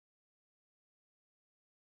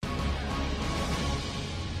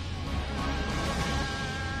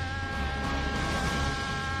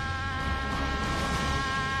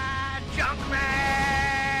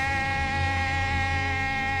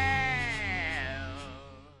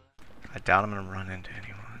I doubt I'm gonna run into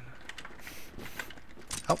anyone.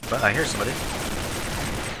 Oh, but I hear somebody.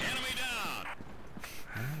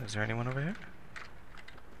 Is there anyone over here?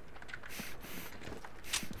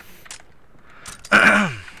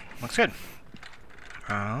 Looks good.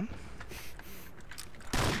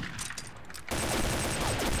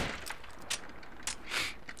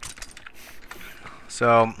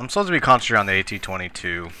 So I'm supposed to be concentrating on the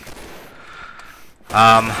At-22.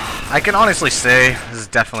 I can honestly say this is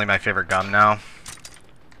definitely my favorite gun now.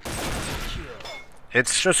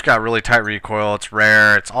 It's just got really tight recoil. It's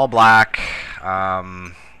rare. It's all black.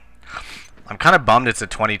 I'm kind of bummed it's a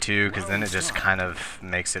 22 because then it just kind of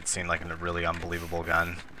makes it seem like a really unbelievable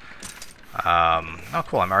gun. Oh,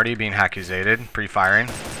 cool. I'm already being accusated. Pre-firing.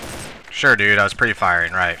 Sure, dude. I was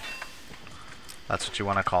pre-firing. Right. That's what you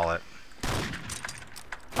want to call it.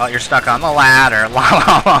 Oh, you're stuck on the ladder.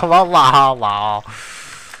 La la la la la.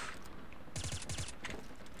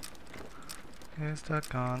 You're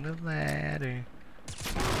stuck on the ladder.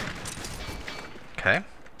 Okay.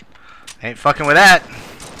 Ain't fucking with that.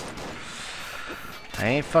 I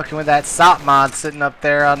ain't fucking with that SOP mod sitting up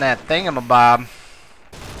there on that thingamabob.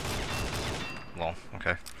 Well,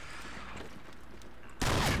 okay.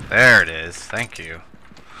 There it is. Thank you.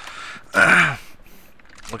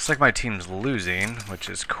 Looks like my team's losing, which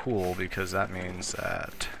is cool because that means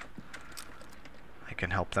that I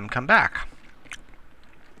can help them come back.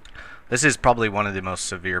 This is probably one of the most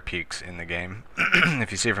severe peaks in the game.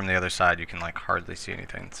 If you see it from the other side, you can like hardly see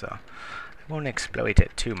anything, so I won't exploit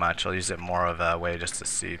it too much. I'll use it more of a way just to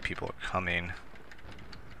see if people are coming.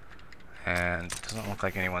 And it doesn't look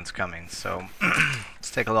like anyone's coming, so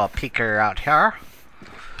let's take a little peeker out here.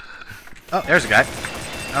 Oh, there's a guy.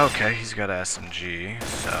 Okay, he's got an SMG,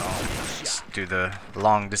 so let's do the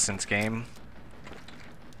long distance game.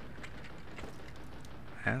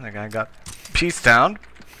 And the guy got pieced down.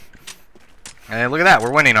 Hey, look at that,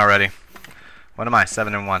 we're winning already. What am I?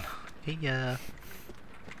 7-1. Yeah.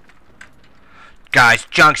 Guys,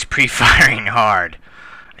 Junk's pre-firing hard.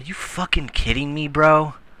 Are you fucking kidding me,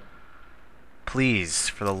 bro? Please,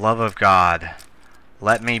 for the love of God,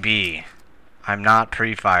 let me be. I'm not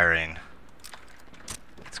pre-firing.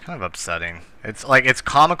 It's kind of upsetting. It's like, it's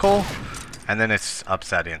comical, and then it's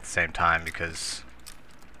upsetting at the same time because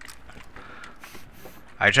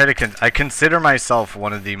I consider myself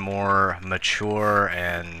one of the more mature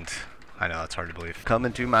and, I know it's hard to believe. Come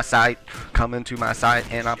into my sight,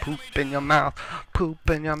 and I poop in your mouth,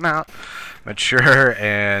 Mature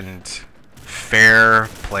and fair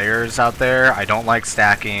players out there. I don't like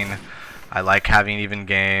stacking. I like having even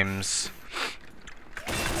games.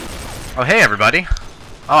 Oh, hey everybody.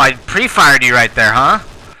 Oh, I pre-fired you right there, huh?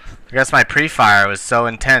 I guess my pre-fire was so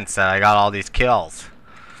intense that I got all these kills.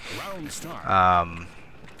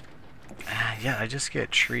 Yeah, I just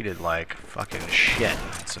get treated like fucking shit.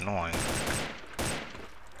 It's annoying.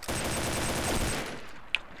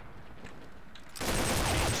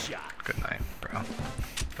 Good night, bro.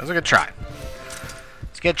 That was a good try.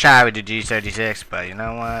 It's a good try with the G36, but you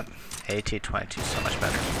know what? At-22 is so much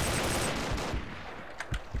better.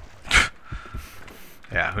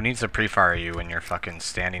 Yeah, who needs to pre-fire you when you're fucking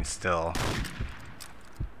standing still?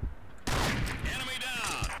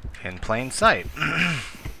 In plain sight.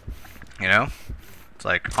 You know? It's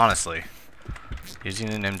like, honestly, using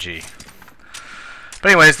an MG.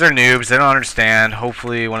 But anyways, they're noobs. They don't understand.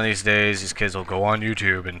 Hopefully, one of these days, these kids will go on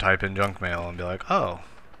YouTube and type in junk mail and be like, oh,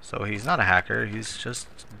 so he's not a hacker. He's just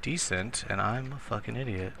decent, and I'm a fucking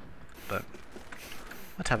idiot. But,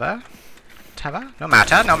 whatever. No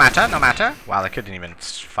matter, no matter, no matter. Wow, that kid didn't even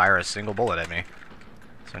fire a single bullet at me.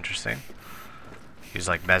 It's interesting. He was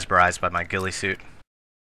like mesmerized by my ghillie suit.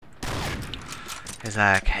 He's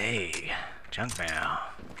like, hey, junk mail.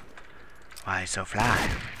 Why so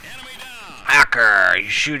fly? Hacker, you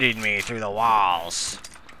shooting me through the walls.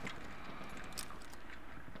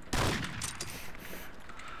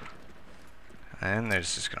 And they're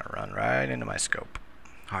just gonna run right into my scope.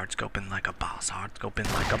 Hard scoping like a boss. Hard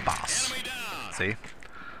scoping like a boss. See?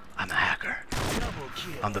 I'm a hacker.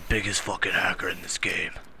 I'm the biggest fucking hacker in this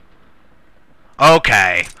game.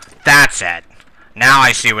 Okay, that's it. Now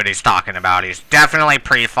I see what he's talking about. He's definitely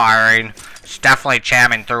pre-firing. He's definitely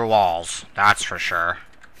jamming through walls. That's for sure.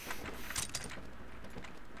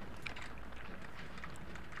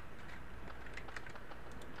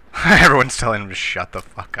 Everyone's telling him to shut the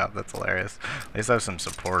fuck up. That's hilarious. At least I have some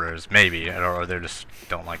supporters. Maybe. Or they just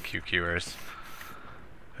don't like QQers.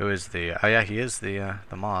 Who is the... Oh yeah, he is the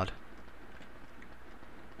mod.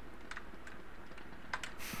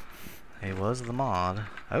 He was the mod.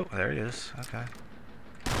 Oh, there he is. Okay.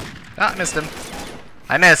 Ah, I missed him.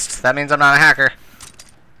 I missed. That means I'm not a hacker.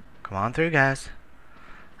 Come on through, guys.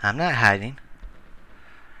 I'm not hiding.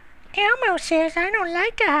 Elmo says I don't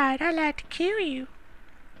like to hide. I like to kill you.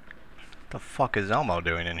 The fuck is Elmo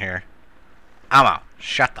doing in here? Elmo,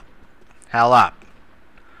 shut the hell up.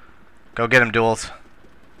 Go get him, Duels.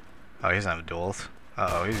 Oh, he doesn't have Duels.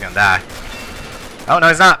 Uh-oh, he's gonna die. Oh, no,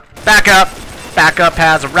 he's not. Back up! Backup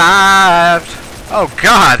has arrived! Oh,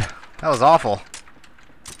 God! That was awful.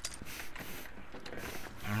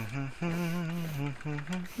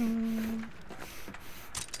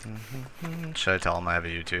 Should I tell him I have a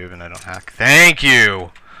YouTube and I don't hack? Thank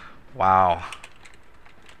you! Wow.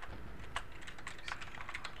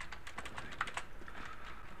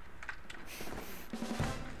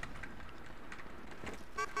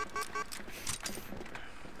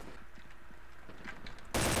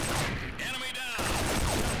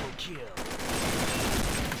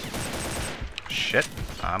 Shit,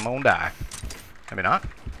 I'm gonna die. Maybe not.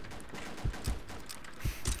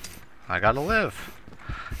 I gotta live.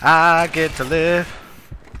 I get to live.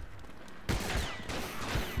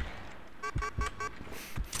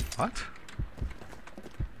 What?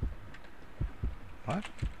 What?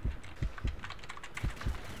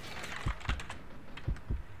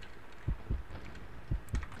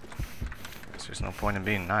 There's no point in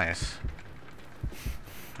being nice.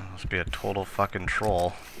 Must be a total fucking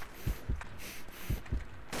troll.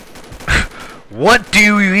 What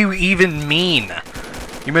do you even mean?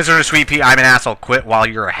 You Mr. Sweet Pea, I'm an asshole. Quit while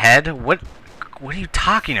you're ahead? What are you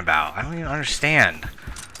talking about? I don't even understand.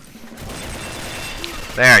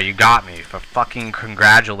 There, you got me. For fucking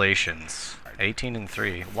congratulations. 18 and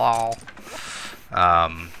 3. Lol.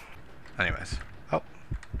 Anyways. Oh.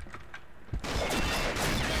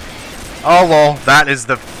 Oh, lol. That is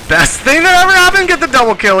the best thing that ever happened. Get the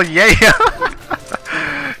double kill.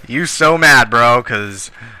 Yeah. You so mad, bro,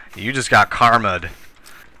 because you just got karma'd.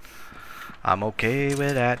 I'm okay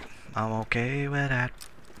with that. I'm okay with that.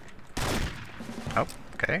 Oh,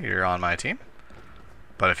 okay. You're on my team.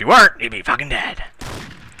 But if you weren't, you'd be fucking dead.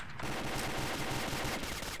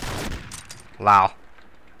 Wow.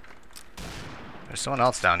 There's someone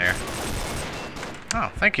else down here.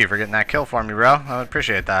 Oh, thank you for getting that kill for me, bro. I would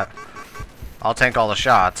appreciate that. I'll tank all the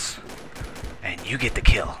shots. And you get the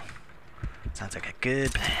kill. Sounds like a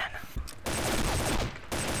good plan.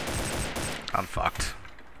 I'm fucked.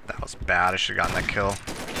 That was bad. I should have gotten that kill.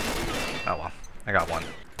 Oh well. I got one.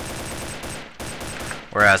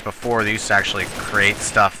 Whereas before, they used to actually create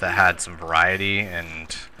stuff that had some variety,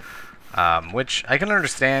 and which I can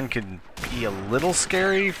understand could be a little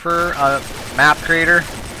scary for a map creator,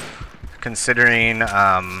 considering,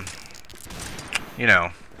 you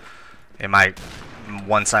know, it might,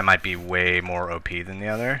 one side might be way more OP than the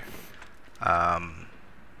other.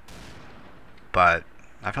 But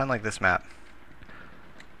I find like this map,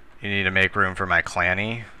 you need to make room for my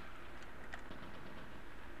clanny.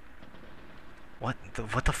 What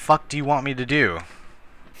the fuck do you want me to do?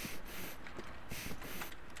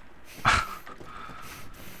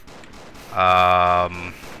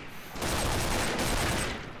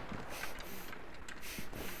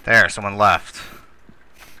 There, someone left.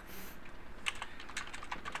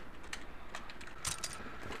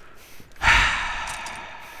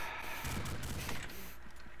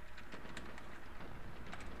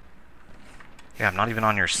 Yeah, I'm not even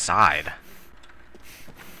on your side.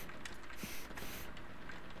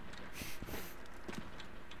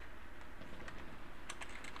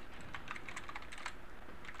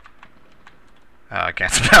 I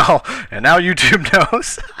can't spell, and now YouTube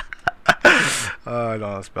knows. Oh, I don't know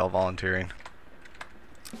how to spell volunteering.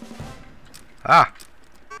 Ah.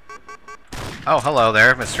 Oh, hello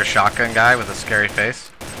there, Mr. Shotgun Guy with a scary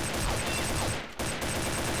face.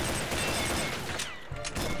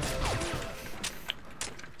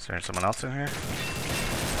 Is there someone else in here?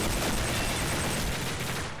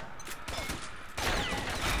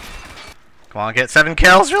 Come on, get 7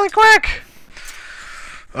 kills really quick!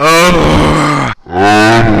 Oh!